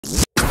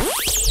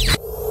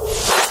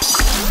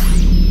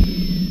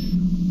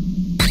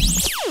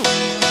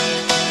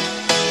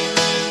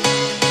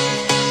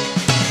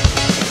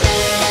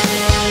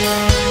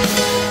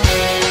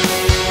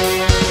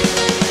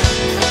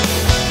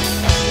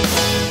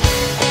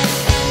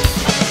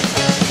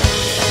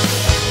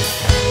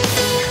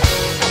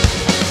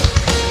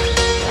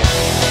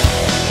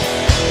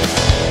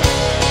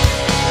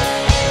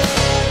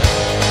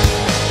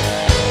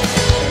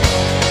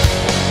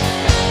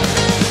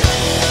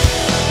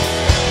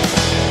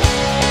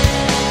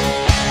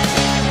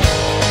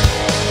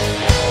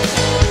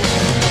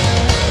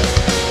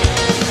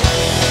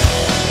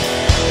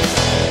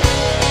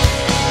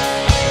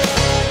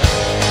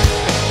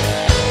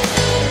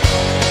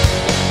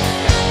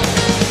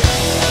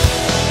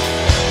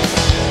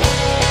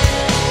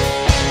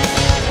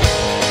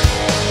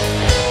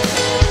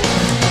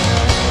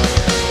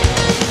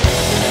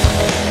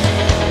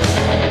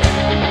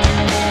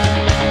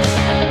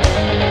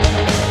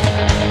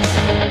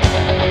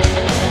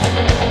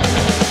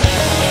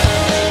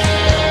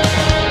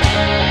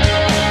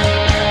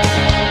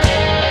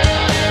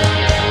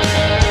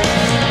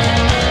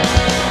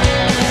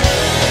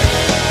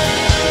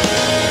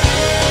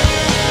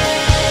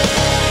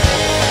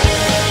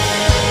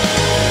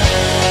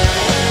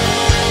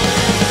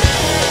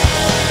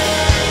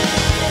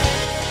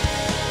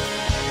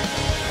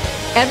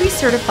Every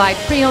certified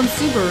pre-owned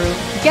Subaru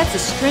gets a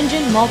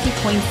stringent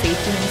multi-point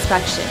safety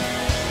inspection.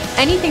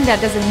 Anything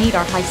that doesn't meet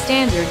our high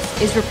standards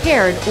is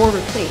repaired or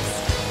replaced.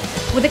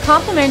 With a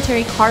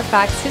complimentary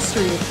Carfax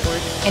history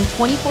report and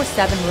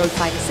 24/7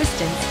 roadside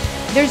assistance,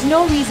 there's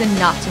no reason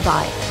not to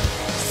buy.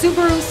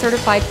 Subaru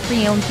certified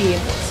pre-owned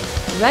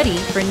vehicles, ready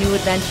for new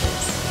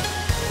adventures.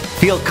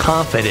 Feel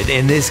confident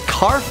in this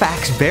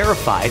Carfax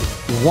verified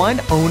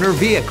one-owner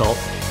vehicle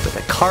with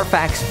a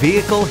Carfax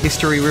Vehicle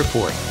History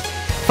Report.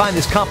 Find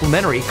this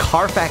complimentary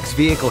Carfax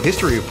Vehicle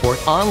History Report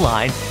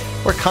online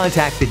or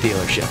contact the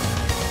dealership.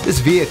 This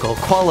vehicle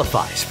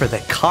qualifies for the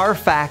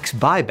Carfax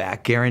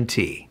Buyback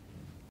Guarantee.